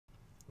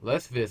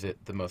Let's visit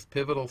the most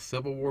pivotal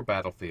Civil War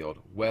battlefield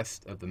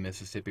west of the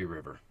Mississippi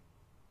River.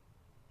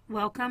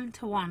 Welcome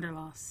to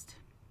Wanderlost.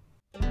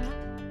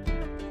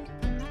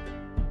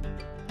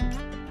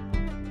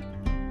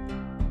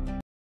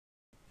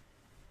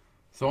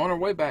 So on our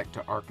way back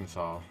to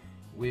Arkansas,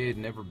 we had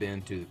never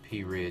been to the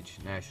Pea Ridge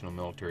National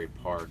Military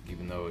Park,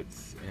 even though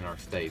it's in our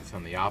state. It's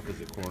on the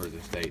opposite corner of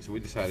the state, so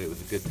we decided it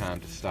was a good time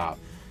to stop.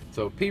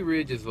 So Pea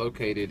Ridge is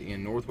located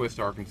in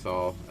northwest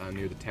Arkansas,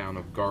 near the town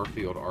of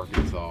Garfield,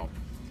 Arkansas.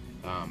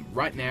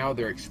 Right now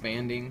they're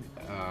expanding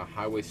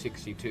Highway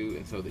 62,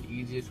 and so the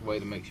easiest way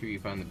to make sure you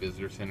find the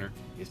visitor center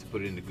is to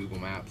put it into Google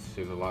Maps.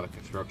 There's a lot of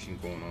construction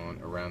going on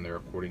around there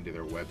according to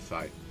their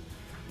website.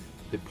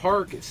 The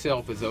park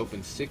itself is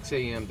open 6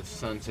 a.m. to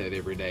sunset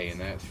every day, and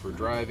that's for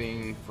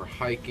driving, for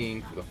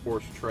hiking, for the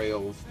horse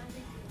trails.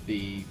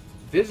 The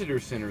visitor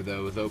center,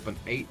 though, is open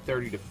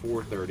 8:30 to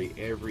 4:30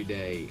 every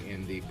day,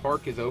 and the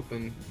park is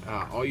open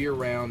all year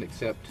round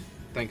except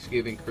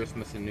Thanksgiving,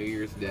 Christmas, and New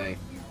Year's Day.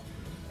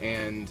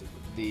 And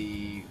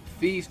the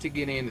fees to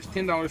get in is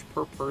 $10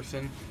 per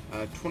person,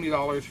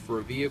 $20 for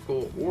a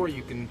vehicle, or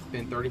you can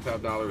spend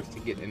 $35 to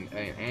get an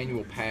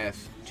annual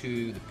pass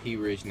to the Pea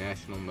Ridge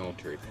National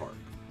Military Park.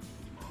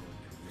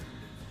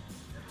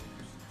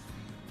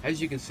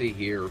 As you can see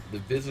here, the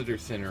visitor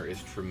center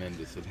is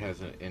tremendous. It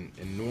has an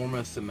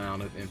enormous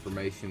amount of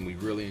information. We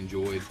really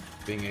enjoyed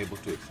being able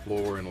to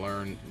explore and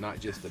learn not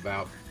just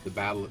about the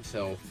battle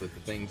itself, but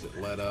the things that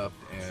led up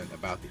and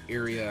about the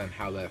area and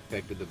how that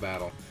affected the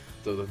battle.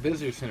 So the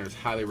visitor center is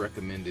highly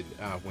recommended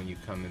when you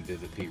come and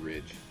visit Pea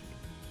Ridge.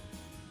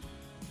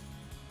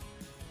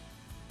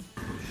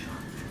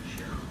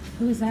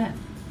 Who is that?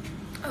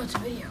 Oh, it's a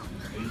video.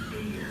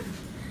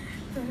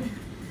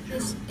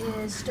 This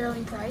is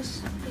Sterling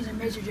Price. He's a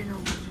Major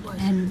General.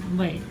 And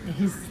wait,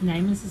 his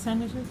name is the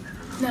senator?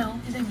 No,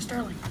 his name is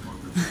Sterling.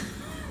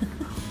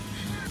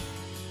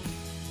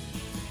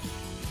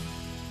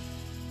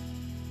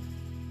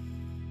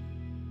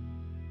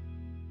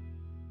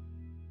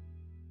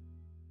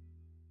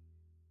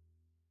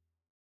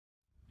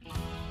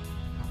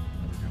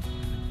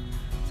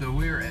 So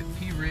we're at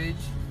Pea Ridge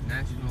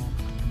National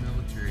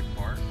Military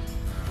Park.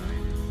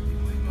 It's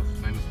one of the most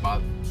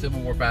famous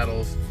Civil War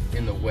battles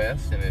in the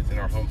West, and it's in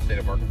our home state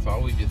of Arkansas.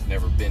 We've just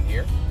never been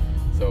here.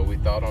 So we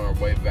thought on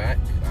our way back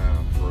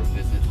for a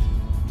visit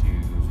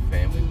to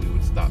family, we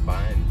would stop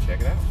by and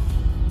check it out.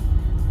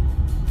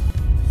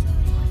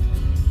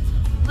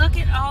 Look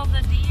at all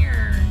the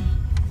deer.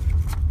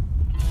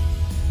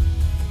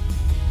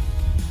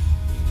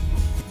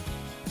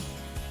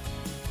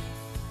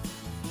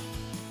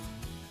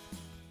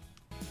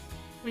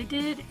 We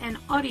did an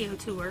audio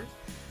tour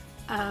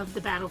of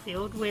the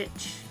battlefield,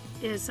 which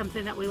is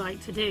something that we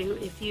like to do.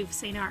 If you've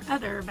seen our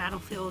other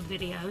battlefield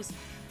videos,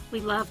 we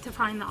love to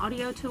find the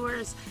audio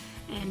tours,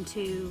 and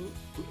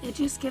it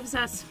just gives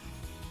us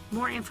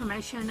more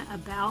information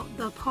about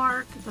the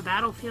park, the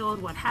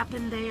battlefield, what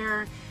happened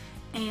there,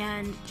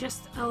 and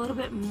just a little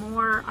bit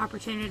more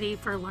opportunity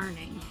for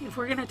learning. If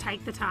we're going to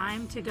take the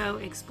time to go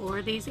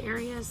explore these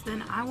areas,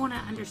 then I want to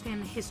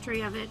understand the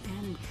history of it,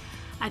 and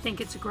I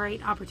think it's a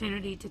great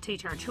opportunity to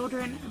teach our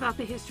children about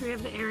the history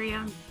of the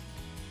area.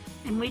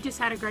 And we just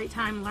had a great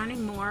time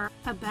learning more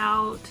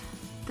about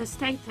the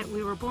state that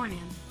we were born in.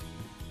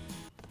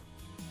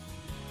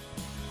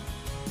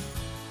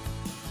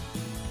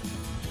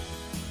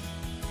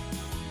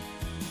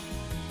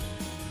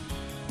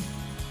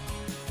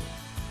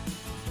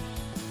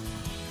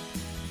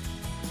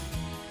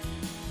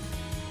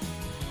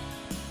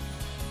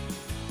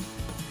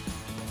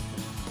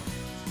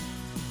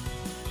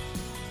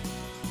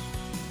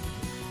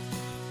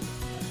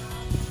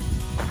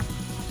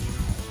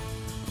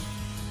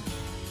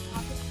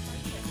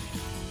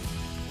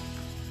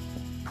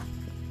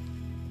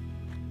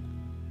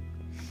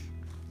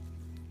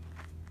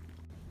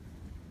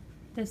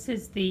 This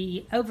is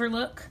the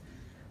overlook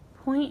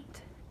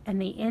point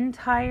and the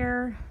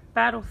entire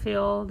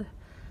battlefield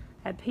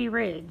at Pea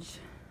Ridge,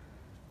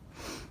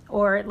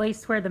 or at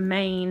least where the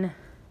main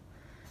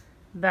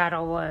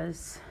battle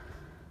was,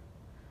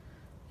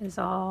 is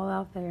all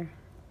out there.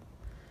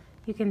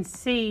 You can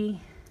see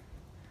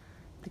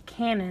the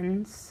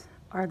cannons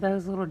are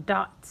those little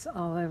dots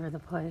all over the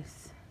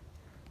place.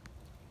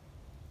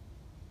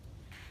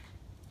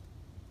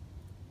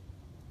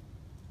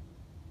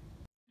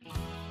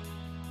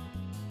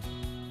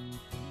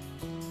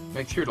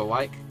 Make sure to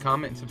like,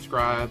 comment, and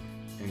subscribe,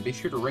 and be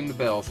sure to ring the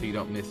bell so you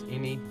don't miss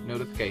any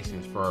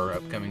notifications for our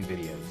upcoming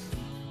videos.